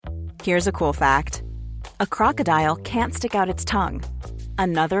Here's a cool fact. A crocodile can't stick out its tongue.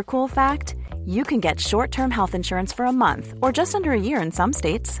 Another cool fact, you can get short-term health insurance for a month or just under a year in some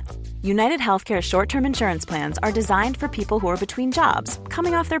states. United Healthcare short-term insurance plans are designed for people who are between jobs,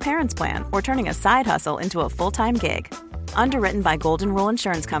 coming off their parents' plan, or turning a side hustle into a full-time gig. Underwritten by Golden Rule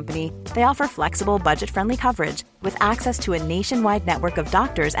Insurance Company, they offer flexible, budget-friendly coverage with access to a nationwide network of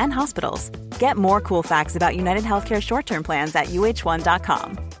doctors and hospitals. Get more cool facts about United Healthcare short-term plans at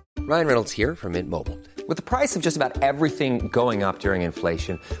uh1.com. Ryan Reynolds here from Mint Mobile. With the price of just about everything going up during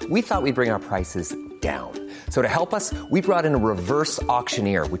inflation, we thought we'd bring our prices down. So to help us, we brought in a reverse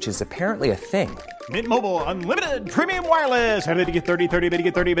auctioneer, which is apparently a thing. Mint Mobile Unlimited Premium Wireless. How to get 30, 30, bit to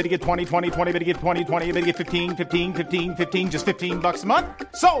get 30, bit to get 20, 20, 20, bit to get 20, 20, bit to get 15, 15, 15, 15, just $15 a month?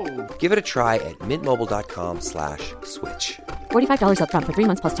 Sold! Give it a try at mintmobile.com/switch. $45 up front for 3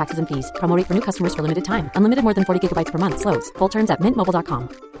 months plus taxes and fees. Promo rate for new customers for limited time. Unlimited more than 40 gigabytes per month. Slows full terms at mintmobile.com.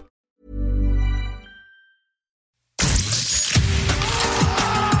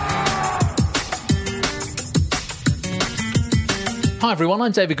 Hi everyone,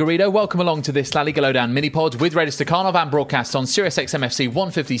 I'm David Garrido. Welcome along to this La Liga Lowdown mini-pod with Radio Stakhanov and broadcast on Sirius XM-FC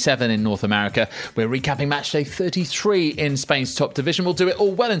 157 in North America. We're recapping Matchday 33 in Spain's top division. We'll do it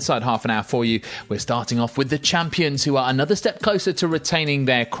all well inside half an hour for you. We're starting off with the champions, who are another step closer to retaining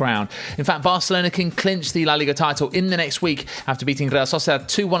their crown. In fact, Barcelona can clinch the La Liga title in the next week after beating Real Sociedad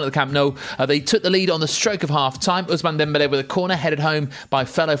 2-1 at the Camp Nou. They took the lead on the stroke of half-time. Ousmane Dembélé with a corner headed home by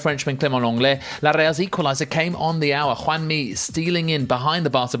fellow Frenchman Clément Lenglet. La Real's equaliser came on the hour. Juanmi stealing in behind the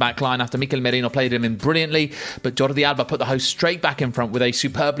Barca backline after Mikel Merino played him in brilliantly, but Jordi Alba put the host straight back in front with a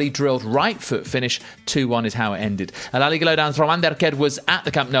superbly drilled right foot finish. 2-1 is how it ended. La Liga Lowdown's Roman Derquer was at the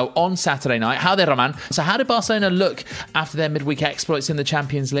Camp Nou on Saturday night. How there, Roman? So how did Barcelona look after their midweek exploits in the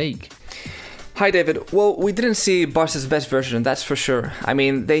Champions League? Hi David. Well, we didn't see Barca's best version, that's for sure. I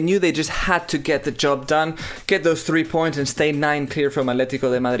mean, they knew they just had to get the job done, get those 3 points and stay 9 clear from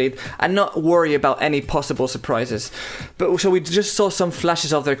Atletico de Madrid and not worry about any possible surprises. But so we just saw some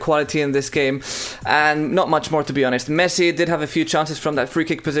flashes of their quality in this game and not much more, to be honest. Messi did have a few chances from that free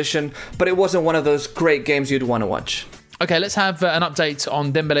kick position, but it wasn't one of those great games you'd want to watch. Okay, let's have an update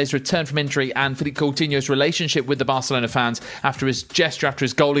on Dembélé's return from injury and Philippe Coutinho's relationship with the Barcelona fans after his gesture, after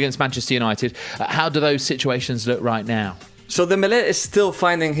his goal against Manchester United. How do those situations look right now? So Dembélé is still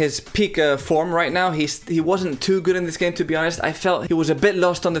finding his peak form right now. He wasn't too good in this game, to be honest. I felt he was a bit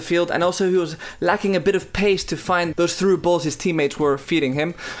lost on the field, and also he was lacking a bit of pace to find those through balls his teammates were feeding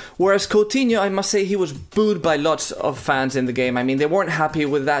him. Whereas Coutinho, I must say, he was booed by lots of fans in the game. I mean, they weren't happy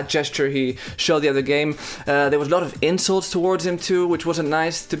with that gesture he showed the other game. There was a lot of insults towards him too, which wasn't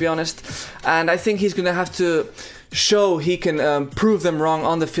nice, to be honest. And I think he's going to have to show he can prove them wrong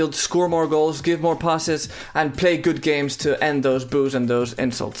on the field, score more goals, give more passes, and play good games to end those boos and those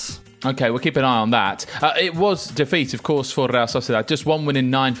insults. Okay, we'll keep an eye on that. It was defeat, of course, for Real Sociedad. Just 1 win in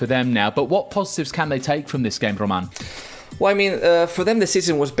 9 for them now. But what positives can they take from this game, Roman? Well, I mean, for them the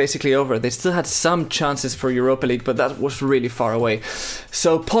season was basically over. They still had some chances for Europa League, but that was really far away.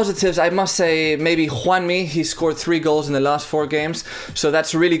 So positives, I must say, maybe Juanmi. He scored 3 goals in the last 4 games, so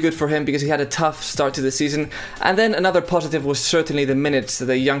that's really good for him because he had a tough start to the season. And then another positive was certainly the minutes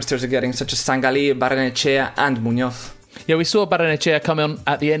the youngsters are getting, such as Sangalí, Barrenechea and Muñoz. Yeah, we saw Barrenechea come on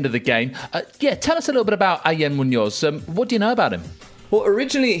at the end of the game. Tell us a little bit about Ayén Muñoz. What do you know about him? Well,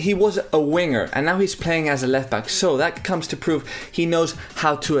 originally he was a winger and now he's playing as a left back, so that comes to prove he knows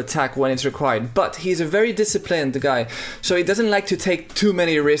how to attack when it's required. But he's a very disciplined guy, so he doesn't like to take too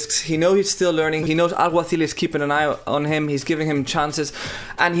many risks. He knows he's still learning, he knows Alguacil is keeping an eye on him, he's giving him chances,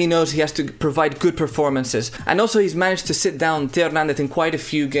 and he knows he has to provide good performances. And also he's managed to sit down Theo Hernandez in quite a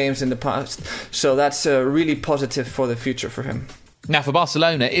few games in the past, so that's really positive for the future for him. Now for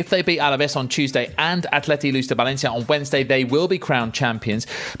Barcelona, if they beat Alaves on Tuesday and Atleti lose to Valencia on Wednesday, they will be crowned champions.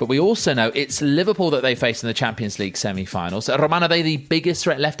 But we also know it's Liverpool that they face in the Champions League semi-finals. Roman, are they the biggest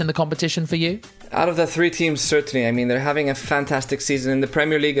threat left in the competition for you? Out of the 3 teams, certainly. I mean, they're having a fantastic season in the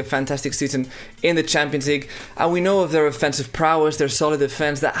Premier League, a fantastic season in the Champions League. And we know of their offensive prowess, their solid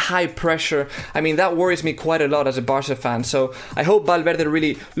defense, that high pressure. I mean, that worries me quite a lot as a Barca fan. So I hope Valverde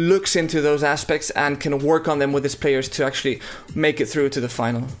really looks into those aspects and can work on them with his players to actually make it through to the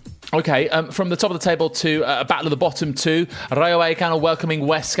final. Okay, from the top of the table to a battle of the bottom 2, Rayo Vallecano welcoming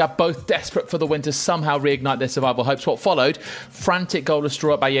Huesca, both desperate for the win to somehow reignite their survival hopes. What followed? Frantic goalless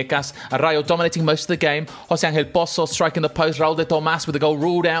draw at Vallecas, Rayo dominating most of the game, José Ángel Pozo striking the post, Raúl de Tomás with a goal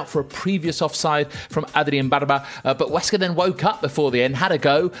ruled out for a previous offside from Adrián Barba, but Huesca then woke up before the end, had a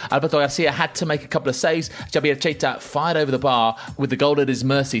go. Alberto Garcia had to make a couple of saves. Javier Cheita fired over the bar with the goal at his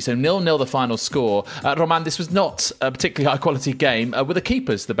mercy, so 0-0 the final score. Roman, this was not a particularly high quality game, with the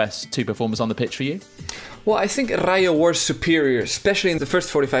keepers the best best two performers on the pitch for you? Well, I think Rayo were superior, especially in the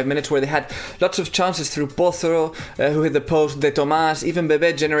first 45 minutes where they had lots of chances through Pozo, who hit the post, De Tomàs, even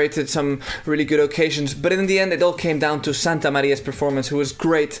Bebé generated some really good occasions. But in the end, it all came down to Santa Maria's performance, who was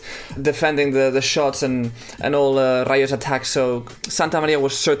great defending the shots and all Rayo's attacks. So Santa Maria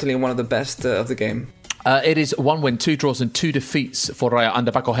was certainly one of the best of the game. It is 1 win, 2 draws and 2 defeats for Rayo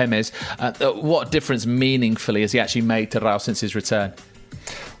under Paco Gémez. What difference meaningfully has he actually made to Rayo since his return?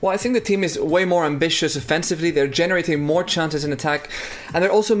 Well, I think the team is way more ambitious offensively. They're generating more chances in attack, and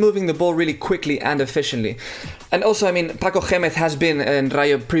they're also moving the ball really quickly and efficiently. And also, I mean, Paco Gémez has been in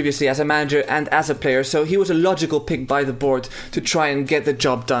Rayo previously as a manager and as a player, so he was a logical pick by the board to try and get the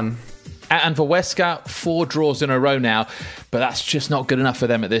job done. And for Huesca, 4 draws in a row now, but that's just not good enough for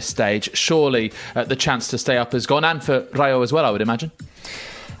them at this stage. Surely the chance to stay up has gone, and for Rayo as well, I would imagine.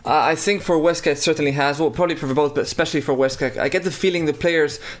 I think for Huesca it certainly has. Well, probably for both, but especially for Huesca. I get the feeling the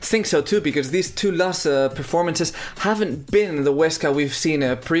players think so too, because these two last performances haven't been the Huesca we've seen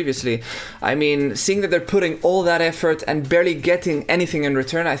previously. I mean, seeing that they're putting all that effort and barely getting anything in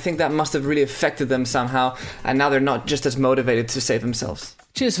return, I think that must have really affected them somehow, and now they're not just as motivated to save themselves.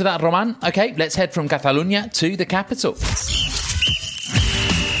 Cheers for that, Roman. OK, let's head from Catalonia to the capital.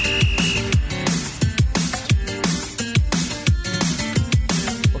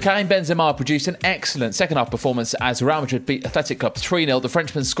 Karim Benzema produced an excellent second-half performance as Real Madrid beat Athletic Club 3-0, the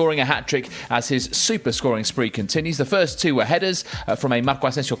Frenchman scoring a hat-trick as his super scoring spree continues. The first 2 were headers from a Marco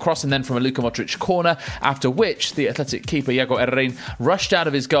Asensio cross and then from a Luka Modric corner, after which the Athletic keeper Iago Herrerín rushed out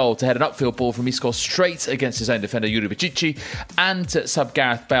of his goal to head an upfield ball from Isco straight against his own defender Yuri Bichichi, and sub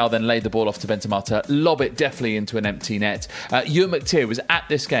Gareth Bale then laid the ball off to Benzema to lob it deftly into an empty net. Ewan McTeer was at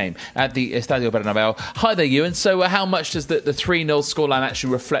this game at the Estadio Bernabeu. Hi there, Ewan. So how much does the 3-0 scoreline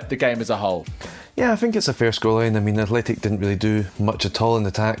actually reflect the game as a whole? Yeah, I think it's a fair scoreline. I mean, Athletic didn't really do much at all in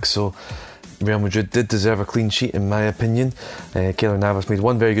attack, so Real Madrid did deserve a clean sheet in my opinion. Keylor Navas made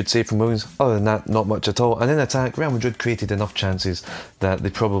 1 very good save from Williams. Other than that, not much at all. And in attack, Real Madrid created enough chances that they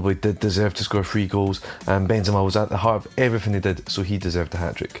probably did deserve to score 3 goals, and Benzema was at the heart of everything they did, so he deserved a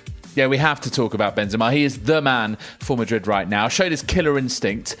hat-trick. Yeah, we have to talk about Benzema. He is the man for Madrid right now. Showed his killer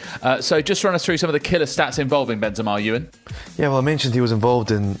instinct. So just run us through some of the killer stats involving Benzema, Ewan. Yeah, well, I mentioned he was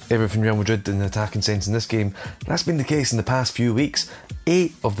involved in everything Real Madrid in the attacking sense in this game. That's been the case in the past few weeks.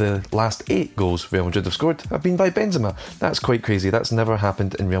 8 of the last 8 goals Real Madrid have scored have been by Benzema. That's quite crazy. That's never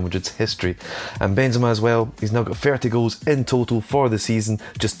happened in Real Madrid's history. And Benzema as well, he's now got 30 goals in total for the season,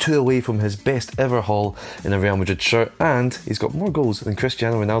 just 2 away from his best ever haul in a Real Madrid shirt, and he's got more goals than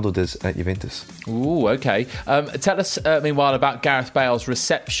Cristiano Ronaldo does at Juventus. Ooh, okay. Tell us, meanwhile, about Gareth Bale's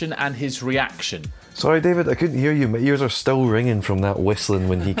reception and his reaction. Sorry, David, I couldn't hear you. My ears are still ringing from that whistling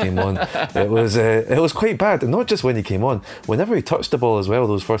when he came on. It was quite bad, and not just when he came on. Whenever he touched the ball as well,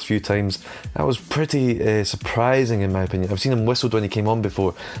 those first few times, that was pretty surprising in my opinion. I've seen him whistled when he came on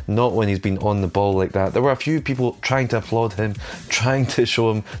before, not when he's been on the ball like that. There were a few people trying to applaud him, trying to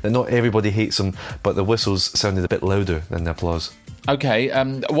show him that not everybody hates him, but the whistles sounded a bit louder than the applause. Okay,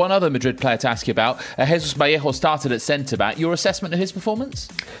 one other Madrid player to ask you about. Jesus Vallejo started at centre-back. Your assessment of his performance?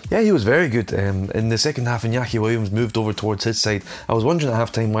 Yeah, he was very good. In the second half, Iñaki Williams moved over towards his side. I was wondering at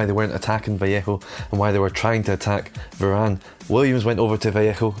half-time why they weren't attacking Vallejo and why they were trying to attack Varane. Williams went over to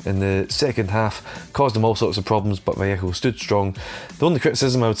Vallejo in the second half, caused him all sorts of problems, but Vallejo stood strong. The only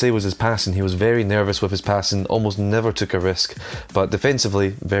criticism I would say was his passing. He was very nervous with his passing, almost never took a risk, but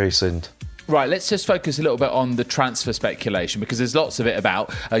defensively, very sound. Right, let's just focus a little bit on the transfer speculation, because there's lots of it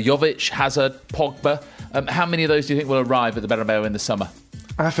about Jovic, Hazard, Pogba. How many of those do you think will arrive at the Bernabeu in the summer?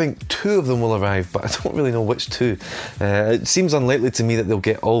 I think 2 of them will arrive, but I don't really know which 2. It seems unlikely to me that they'll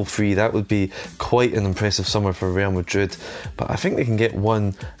get all 3. That would be quite an impressive summer for Real Madrid, but I think they can get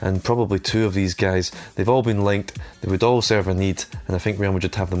 1 and probably 2 of these guys. They've all been linked, they would all serve a need, and I think Real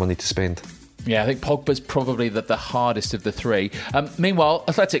Madrid have the money to spend. Yeah, I think Pogba's probably the hardest of the 3. Meanwhile,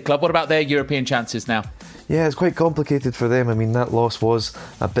 Athletic Club, what about their European chances now? Yeah, it's quite complicated for them. I mean, that loss was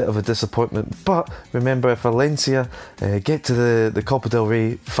a bit of a disappointment. But remember, if Valencia get to the Copa del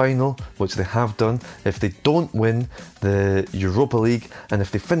Rey final, which they have done, if they don't win the Europa League, and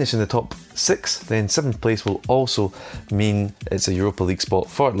if they finish in the top 6, then 7th place will also mean it's a Europa League spot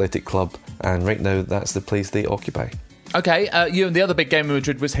for Athletic Club. And right now, that's the place they occupy. OK, and the other big game in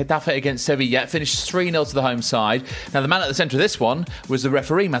Madrid was Getafe against Sevilla. It finished 3-0 to the home side. Now, the man at the centre of this one was the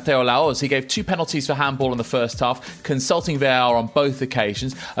referee, Mateo Laoz. He gave 2 penalties for handball in the first half, consulting VAR on both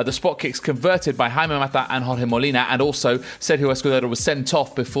occasions. The spot kicks converted by Jaime Mata and Jorge Molina, and also Sergio Escudero was sent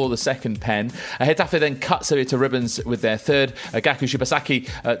off before the second pen. Getafe then cut Sevilla to ribbons with their third. Gaku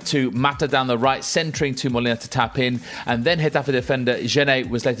Shibasaki to Mata down the right, centering to Molina to tap in. And then Getafe defender Gené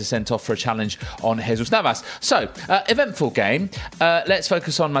was later sent off for a challenge on Jesus Navas. So, eventful game. Let's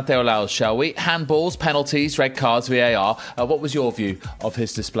focus on Mateo Laoz, shall we? Handballs, penalties, red cards, VAR. What was your view of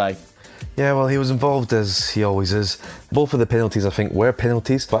his display? Yeah, well, he was involved as he always is. Both of the penalties, I think, were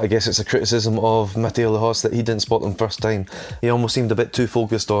penalties, but I guess it's a criticism of Mateo Laoz that he didn't spot them first time. He almost seemed a bit too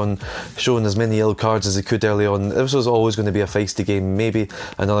focused on showing as many yellow cards as he could early on. This was always going to be a feisty game. Maybe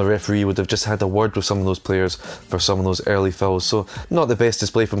another referee would have just had a word with some of those players for some of those early fouls. So, not the best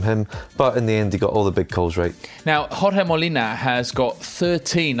display from him, but in the end, he got all the big calls right. Now, Jorge Molina has got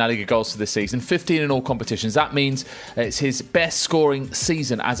 13 La Liga goals for this season, 15 in all competitions. That means it's his best scoring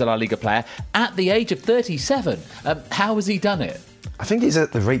season as a La Liga player at the age of 37. How has he done it? I think he's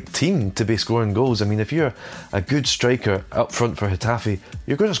at the right team to be scoring goals. I mean, if you're a good striker up front for Getafe,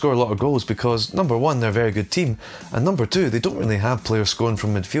 you're going to score a lot of goals because, number one, they're a very good team, and number two, they don't really have players scoring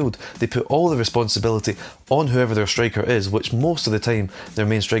from midfield. They put all the responsibility on whoever their striker is, which most of the time their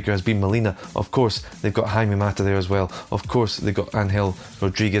main striker has been Molina. Of course, they've got Jaime Mata there as well. Of course, they've got Angel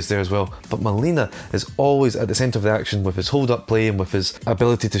Rodriguez there as well. But Molina is always at the centre of the action with his hold-up play and with his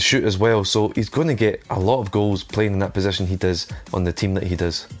ability to shoot as well. So he's going to get a lot of goals playing in that position he does on the team that he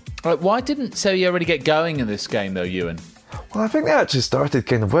does. Why didn't Sevilla really get going in this game though, Ewan? Well, I think they actually started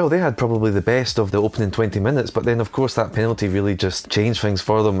kind of well. They had probably the best of the opening 20 minutes, but then of course that penalty really just changed things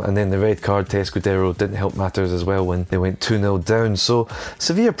for them, and then the red card to Escudero didn't help matters as well when they went 2-0 down. So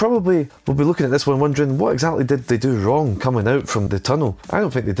Sevilla probably will be looking at this one wondering what exactly did they do wrong coming out from the tunnel. I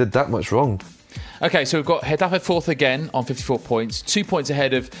don't think they did that much wrong. OK, so we've got Getafe fourth again on 54 points, 2 points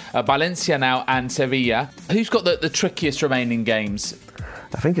ahead of Valencia now and Sevilla. Who's got the trickiest remaining games?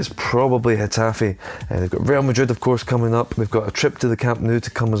 I think it's probably Getafe. They've got Real Madrid, of course, coming up. They've got a trip to the Camp Nou to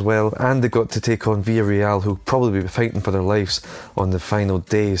come as well, and they've got to take on Villarreal, who'll probably be fighting for their lives on the final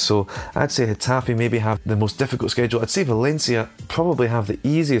day. So I'd say Getafe maybe have the most difficult schedule. I'd say Valencia probably have the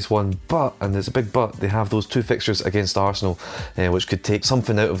easiest one, but, and there's a big but, they have those 2 fixtures against Arsenal, which could take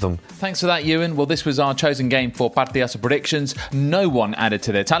something out of them. Thanks for that, Ewan. Well, this was our chosen game for Partidazo predictions. No one added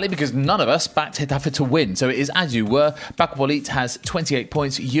to their tally because none of us backed Getafe to win. So it is as you were. Paco Polit has 28 points.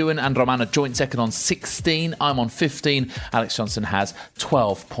 Ewan and Roman are joint second on 16. I'm on 15. Alex Johnson has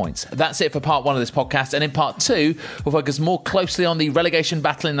 12 points. That's it for part 1 of this podcast. And in part 2, we'll focus more closely on the relegation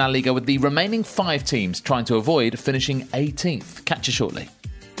battle in La Liga with the remaining 5 teams trying to avoid finishing 18th. Catch you shortly.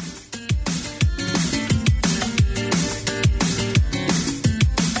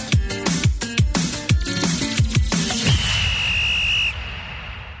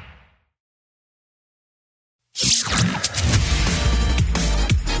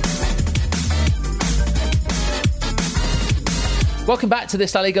 Welcome back to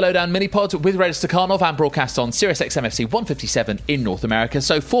this La Liga Lowdown mini-pod with Redis Stakhanov and broadcast on SiriusXM FC 157 in North America.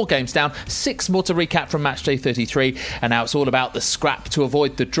 So 4 games down, 6 more to recap from Matchday 33, and now it's all about the scrap to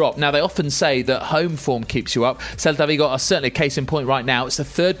avoid the drop. Now, they often say that home form keeps you up. Celta Vigo are certainly a case in point right now. It's the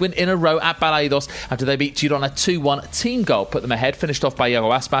 3rd win in a row at Balaidos after they beat Girona 2-1. Team goal put them ahead, finished off by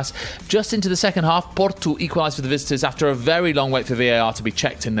Iago Aspas. Just into the second half, Porto equalised for the visitors after a very long wait for VAR to be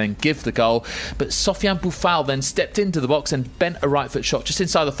checked and then give the goal. But Sofiane Boufal then stepped into the box and bent a right foot shot just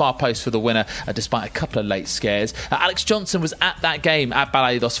inside the far post for the winner, despite a couple of late scares. Alex Johnson was at that game at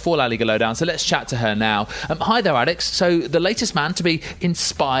Balaidos for La Liga Lowdown, so let's chat to her now. Hi there, Alex. So the latest man to be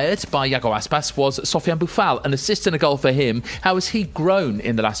inspired by Iago Aspas was Sofiane Boufal, an assist and a goal for him. How has he grown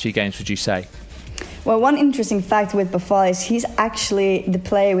in the last few games, would you say? Well, one interesting fact with Boufal is he's actually the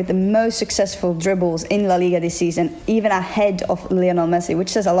player with the most successful dribbles in La Liga this season, even ahead of Lionel Messi, which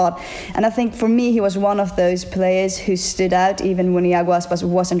says a lot. And I think for me, he was one of those players who stood out even when Iago Aspas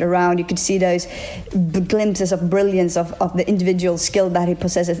wasn't around. You could see those glimpses of brilliance of the individual skill that he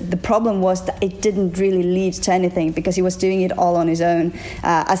possesses. The problem was that it didn't really lead to anything because he was doing it all on his own,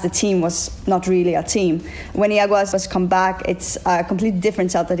 as the team was not really a team. When Iago Aspas come back, it's a completely different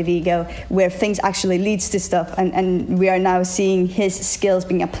Celta de Vigo, where things actually leads to stuff, and we are now seeing his skills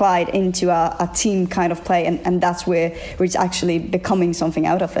being applied into a team kind of play, and that's where it's actually becoming something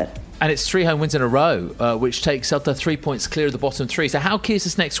out of it. And it's 3 home wins in a row, which takes Celta 3 points clear of the bottom 3. So how key is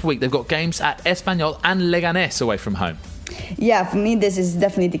this next week? They've got games at Espanyol and Leganés away from home. Yeah, for me, this is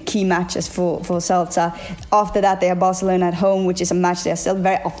definitely the key matches for Celta. After that, they have Barcelona at home, which is a match they are still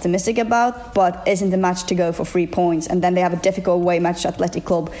very optimistic about, but isn't a match to go for 3 points. And then they have a difficult away match at Athletic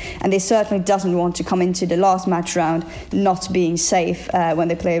Club. And they certainly doesn't want to come into the last match round not being safe when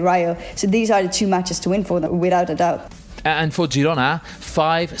they play Rayo. So these are the 2 matches to win for them, without a doubt. And for Girona,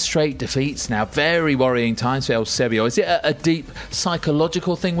 5 straight defeats now. Very worrying times for Eusebio. Is it a deep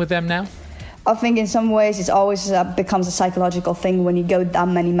psychological thing with them now? I think in some ways it always becomes a psychological thing when you go that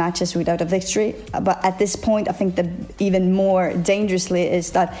many matches without a victory. But at this point, I think that even more dangerously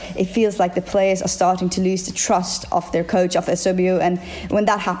is that it feels like the players are starting to lose the trust of their coach, of Eusebio. And when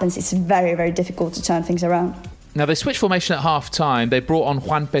that happens, it's very, very difficult to turn things around. Now, they switched formation at half-time. They brought on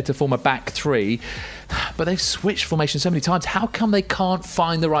Juanpe to form a back 3. But they've switched formation so many times. How come they can't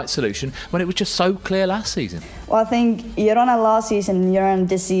find the right solution when it was just so clear last season? Well, I think Girona last season and Girona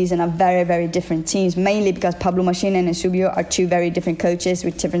this season are very, very different teams, mainly because Pablo Machín and Eusebio are 2 very different coaches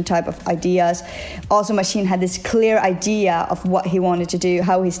with different type of ideas. Also, Machín had this clear idea of what he wanted to do,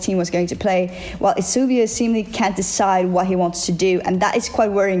 how his team was going to play, while Eusebio seemingly can't decide what he wants to do. And that is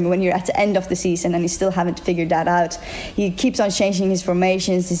quite worrying when you're at the end of the season and you still haven't figured that out. He keeps on changing his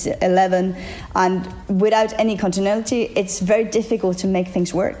formations, his 11, and without any continuity, it's very difficult to make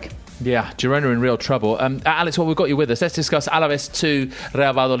things work. Yeah, Girona in real trouble. Alex, well, we've got you with us. Let's discuss Alaves 2,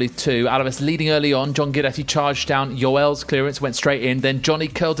 Real Valladolid 2. Alaves leading early on. John Guidetti charged down. Joel's clearance went straight in. Then Johnny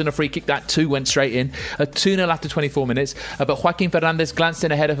curled in a free kick. That too went straight in. A 2-0 after 24 minutes. But Joaquin Fernandez glanced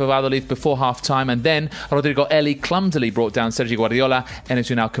in ahead of Valladolid before half-time. And then Rodrigo Eli clumsily brought down Sergio Guardiola.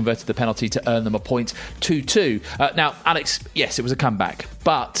 Enes now converted the penalty to earn them a point. 2-2. Now, Alex, yes, it was a comeback.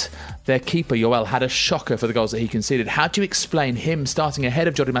 But their keeper, Joel, had a shocker for the goals that he conceded. How do you explain him starting ahead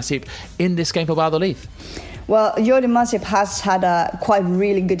of Jordi Masip in this game for Valladolid? Well, Jordi Masip has had a quite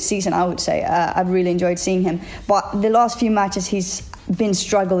really good season, I would say. I've really enjoyed seeing him. But the last few matches, he's been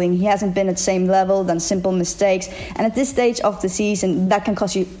struggling. He hasn't been at the same level, done simple mistakes. And at this stage of the season, that can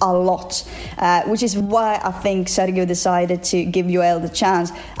cost you a lot, which is why I think Sergio decided to give Joel the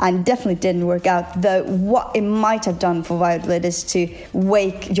chance, and definitely didn't work out. Though what it might have done for Valladolid is to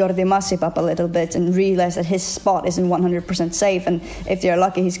wake Jordi Masip up a little bit and realise that his spot isn't 100% safe. And if they're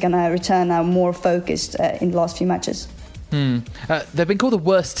lucky, he's going to return now more focused in the last few matches. They've been called the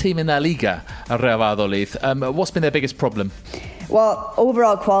worst team in La Liga, Real Valladolid. What's been their biggest problem? Well,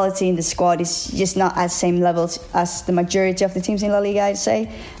 overall quality in the squad is just not at the same level as the majority of the teams in La Liga, I'd say.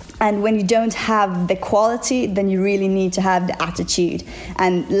 And when you don't have the quality, then you really need to have the attitude.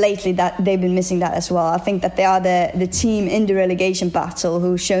 And lately, that they've been missing that as well. I think that they are the team in the relegation battle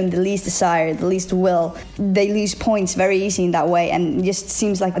who's shown the least desire, the least will. They lose points very easy in that way, and it just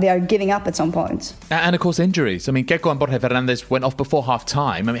seems like they are giving up at some point. And of course, injuries. I mean, Keiko and Borja Fernandez went off before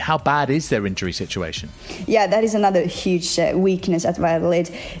half-time. I mean, how bad is their injury situation? Yeah, that is another huge weakness at Valladolid.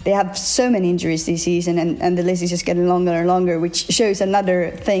 They have so many injuries this season, and the list is just getting longer and longer, which shows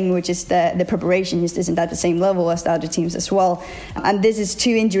another thing, which is the preparation just isn't at the same level as the other teams as well. And this is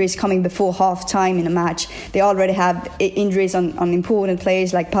 2 injuries coming before half-time in a match. They already have injuries on important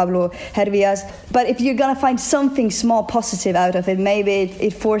players like Pablo Hervias. But if you're going to find something small positive out of it, maybe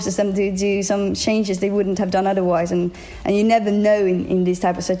it forces them to do some changes they wouldn't have done otherwise. And you never know in this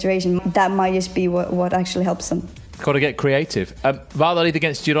type of situation. That might just be what actually helps them. Got to get creative. Valladolid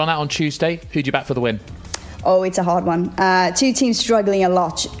against Girona on Tuesday. Who'd you back for the win? Oh, it's a hard one. 2 teams struggling a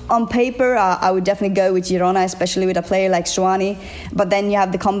lot. On paper, I would definitely go with Girona, especially with a player like Stuani. But then you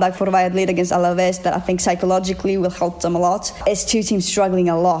have the comeback for Valladolid against Alaves that I think psychologically will help them a lot. It's 2 teams struggling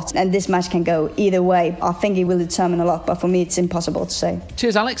a lot, and this match can go either way. I think it will determine a lot, but for me, it's impossible to say.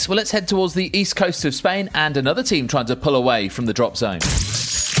 Cheers, Alex. Well, let's head towards the east coast of Spain and another team trying to pull away from the drop zone.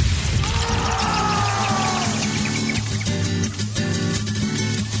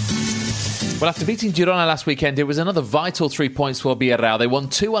 Well, after beating Girona last weekend, it was another vital 3 points for Villarreal. They won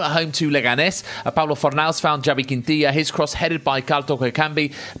 2-1 at home to Leganés. Pablo Fornals found Javi Quintilla. His cross headed by Carl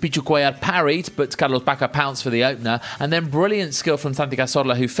Toquecambi. Pichu Cuellar parried, but Carlos Baca pounced for the opener. And then brilliant skill from Santi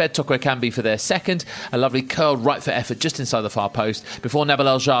Cazorla, who fed Toquecambi for their second. A lovely curled right foot effort just inside the far post before Nabil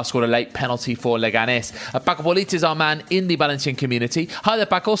El-Jar scored a late penalty for Leganés. Paco Bolit is our man in the Valencian community. Hi there,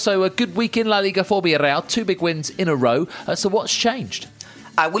 Paco. Also, a good week in La Liga for Villarreal. 2 big wins in a row. So what's changed?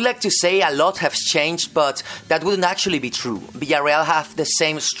 I would like to say a lot has changed, but that wouldn't actually be true. Villarreal have the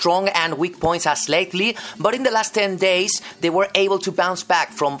same strong and weak points as lately, but in the last 10 days, they were able to bounce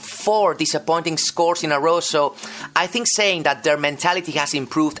back from 4 disappointing scores in a row, so I think saying that their mentality has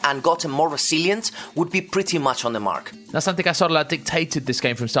improved and gotten more resilient would be pretty much on the mark. Now, Santi Cazorla dictated this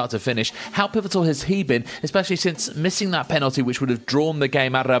game from start to finish. How pivotal has he been, especially since missing that penalty which would have drawn the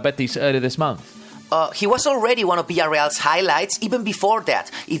game at Real Betis earlier this month? He was already one of Villarreal's highlights even before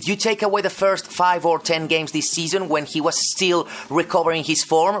that. If you take away the first 5 or 10 games this season when he was still recovering his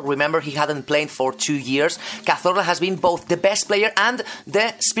form, remember he hadn't played for 2 years, Cazorla has been both the best player and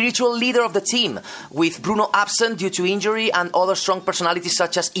the spiritual leader of the team. With Bruno absent due to injury and other strong personalities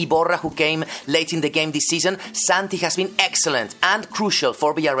such as Iborra, who came late in the game this season, Santi has been excellent and crucial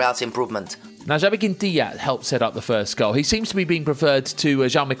for Villarreal's improvement. Now, Javi Quintilla helped set up the first goal. He seems to be being preferred to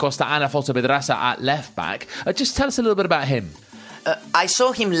Jaume Costa and Afonso Pedraza at left-back. Just tell us a little bit about him. I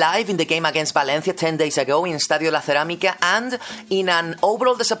saw him live in the game against Valencia 10 days ago in Estadio La Cerámica, and in an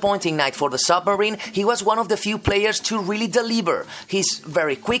overall disappointing night for the Submarine, he was one of the few players to really deliver. He's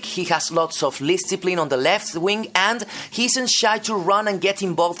very quick, he has lots of discipline on the left wing, and he isn't shy to run and get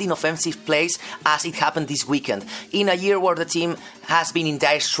involved in offensive plays as it happened this weekend. In a year where the team has been in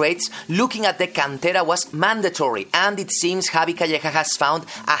dire straits, looking at the cantera was mandatory, and it seems Javi Calleja has found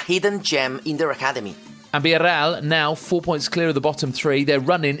a hidden gem in their academy. And Villarreal now 4 points clear of the bottom 3. Their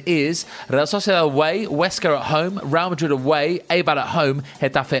run-in is Real Sociedad away, Huesca at home, Real Madrid away, Eibar at home,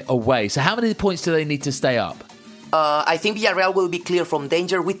 Getafe away. So how many points do they need to stay up? I think Villarreal will be clear from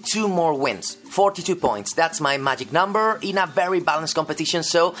danger with 2 more wins. 42 points. That's my magic number in a very balanced competition.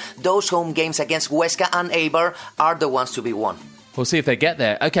 So those home games against Huesca and Eibar are the ones to be won. We'll see if they get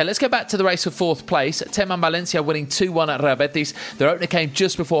there. OK, let's go back to the race for 4th place. Teman Valencia winning 2-1 at Real Betis. Their opener came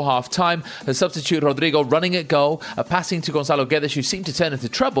just before half-time. The substitute Rodrigo running at goal, passing to Gonzalo Guedes, who seemed to turn into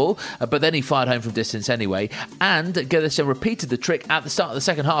trouble, but then he fired home from distance anyway. And Guedes then repeated the trick at the start of the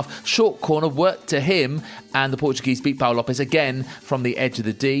second half. Short corner worked to him, and the Portuguese beat Pau Lopez again from the edge of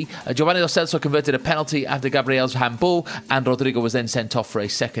the D. Giovanni Lo Celso converted a penalty after Gabriel's handball, and Rodrigo was then sent off for a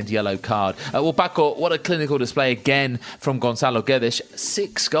second yellow card. Well, Paco, what a clinical display again from Gonzalo Guedes.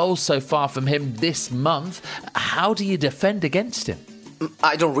 6 goals so far from him this month. How do you defend against him?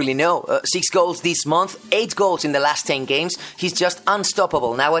 I don't really know. 6 goals this month, 8 goals in the last 10 games. He's just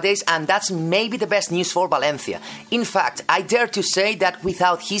unstoppable nowadays, and that's maybe the best news for Valencia. In fact, I dare to say that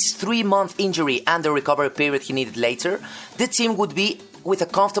without his 3-month injury and the recovery period he needed later, the team would be with a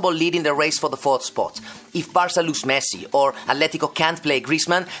comfortable lead in the race for the 4th spot. If Barça lose Messi or Atletico can't play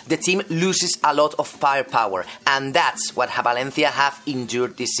Griezmann, the team loses a lot of firepower, and that's what Valencia have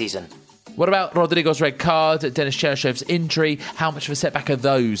endured this season. What about Rodrigo's red card, Denis Cherchev's injury? How much of a setback are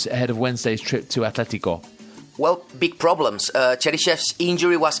those ahead of Wednesday's trip to Atletico? Well, big problems. Cherchev's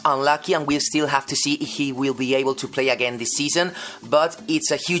injury was unlucky, and we'll still have to see if he will be able to play again this season. But it's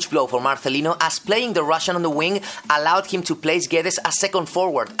a huge blow for Marcelino, as playing the Russian on the wing allowed him to place Guedes as second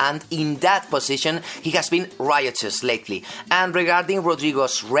forward, and in that position he has been riotous lately. And regarding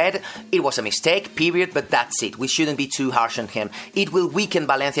Rodrigo's red, it was a mistake, period, but that's it. We shouldn't be too harsh on him. It will weaken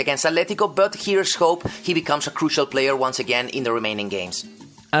Valencia against Atletico, but here's hope he becomes a crucial player once again in the remaining games.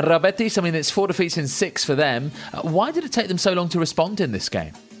 And Real Betis, it's 4 defeats in 6 for them. Why did it take them so long to respond in this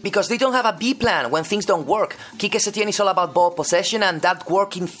game? Because they don't have a B plan when things don't work. Quique Setién is all about ball possession, and that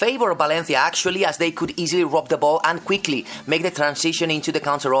worked in favour of Valencia actually, as they could easily rob the ball and quickly make the transition into the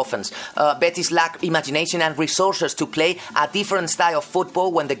counter-offense. Betis lack imagination and resources to play a different style of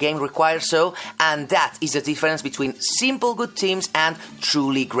football when the game requires so, and that is the difference between simple good teams and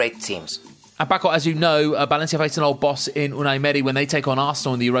truly great teams. And Paco, as you know, Valencia faced an old boss in Unai Emery when they take on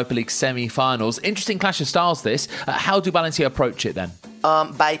Arsenal in the Europa League semi-finals. Interesting clash of styles this. How do Valencia approach it then?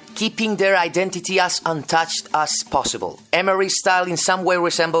 By keeping their identity as untouched as possible. Emery's style in some way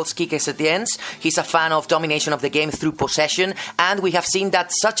resembles Quique Setién's. He's a fan of domination of the game through possession, and we have seen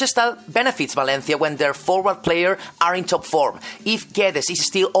that such a style benefits Valencia when their forward players are in top form. If Guedes is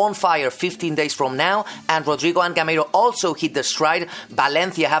still on fire 15 days from now, and Rodrigo and Gameiro also hit the stride,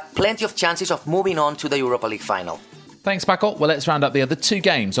 Valencia have plenty of chances of moving on to the Europa League final. Thanks, Paco. Well, let's round up the other 2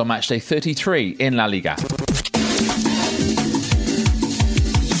 games on Matchday 33 in La Liga.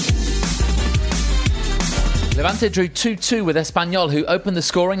 Levante drew 2-2 with Espanyol, who opened the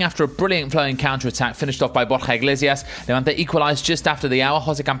scoring after a brilliant flowing counter-attack finished off by Borja Iglesias. Levante equalised just after the hour.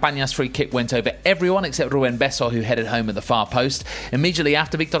 Jose Campaña's free kick went over everyone except Rubén Besso, who headed home at the far post. Immediately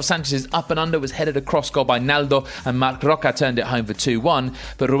after, Victor Sanchez's up and under was headed across goal by Naldo, and Marc Roca turned it home for 2-1.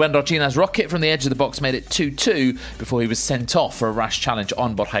 But Rubén Rochina's rocket from the edge of the box made it 2-2 before he was sent off for a rash challenge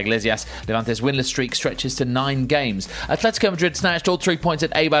on Borja Iglesias. Levante's winless streak stretches to 9 games. Atletico Madrid snatched all 3 points at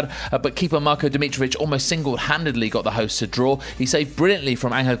Eibar, but keeper Marko Dimitrovic almost single-handedly got the hosts to draw. He saved brilliantly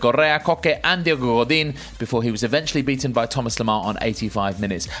from Angel Correa, Coque and Diego Godin before he was eventually beaten by Thomas Lemar on 85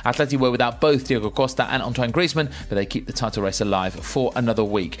 minutes. Atleti were without both Diego Costa and Antoine Griezmann, but they keep the title race alive for another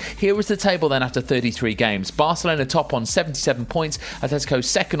week. Here is the table then after 33 games. Barcelona top on 77 points, Atletico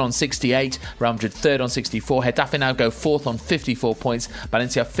second on 68, Real Madrid third on 64, Getafe now go fourth on 54 points,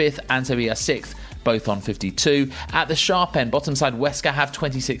 Valencia fifth and Sevilla sixth, both on 52. At the sharp end, bottom side Huesca have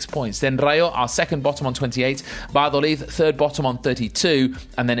 26 points. Then Rayo are second bottom on 28, Valladolid third bottom on 32,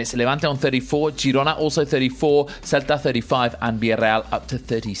 and then it's Levante on 34, Girona also 34, Celta 35, and Villarreal up to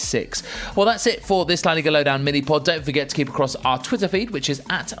 36. Well, that's it for this La Liga Lowdown mini-pod. Don't forget to keep across our Twitter feed, which is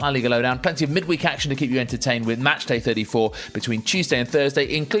at La Liga Lowdown. Plenty of midweek action to keep you entertained with Matchday 34 between Tuesday and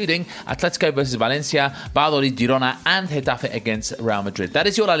Thursday, including Atletico versus Valencia, Valladolid, Girona, and Getafe against Real Madrid. That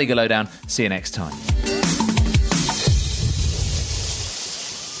is your La Liga Lowdown. See you next time.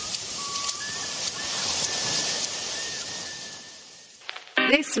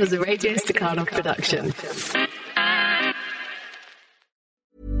 This was a Radio Staccato production.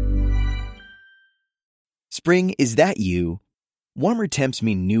 Spring, is that you? Warmer temps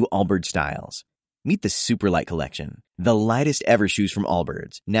mean new Allbirds styles. Meet the Superlight Collection, the lightest ever shoes from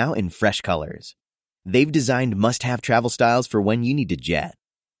Allbirds, now in fresh colors. They've designed must-have travel styles for when you need to jet.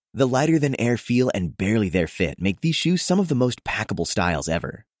 The lighter-than-air feel and barely-there fit make these shoes some of the most packable styles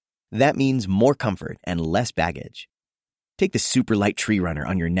ever. That means more comfort and less baggage. Take the Superlight Tree Runner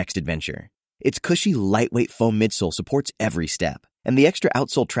on your next adventure. Its cushy, lightweight foam midsole supports every step, and the extra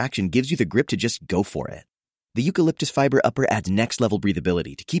outsole traction gives you the grip to just go for it. The eucalyptus fiber upper adds next-level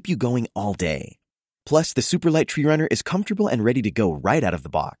breathability to keep you going all day. Plus, the Superlight Tree Runner is comfortable and ready to go right out of the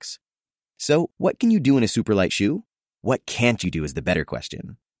box. So, what can you do in a Superlight shoe? What can't you do is the better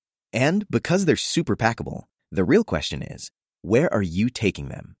question. And because they're super packable, the real question is, where are you taking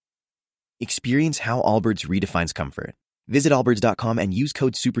them? Experience how Allbirds redefines comfort. Visit allbirds.com and use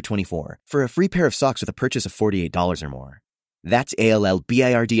code SUPER24 for a free pair of socks with a purchase of $48 or more. That's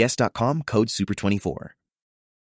ALLBIRDS.com, code SUPER24.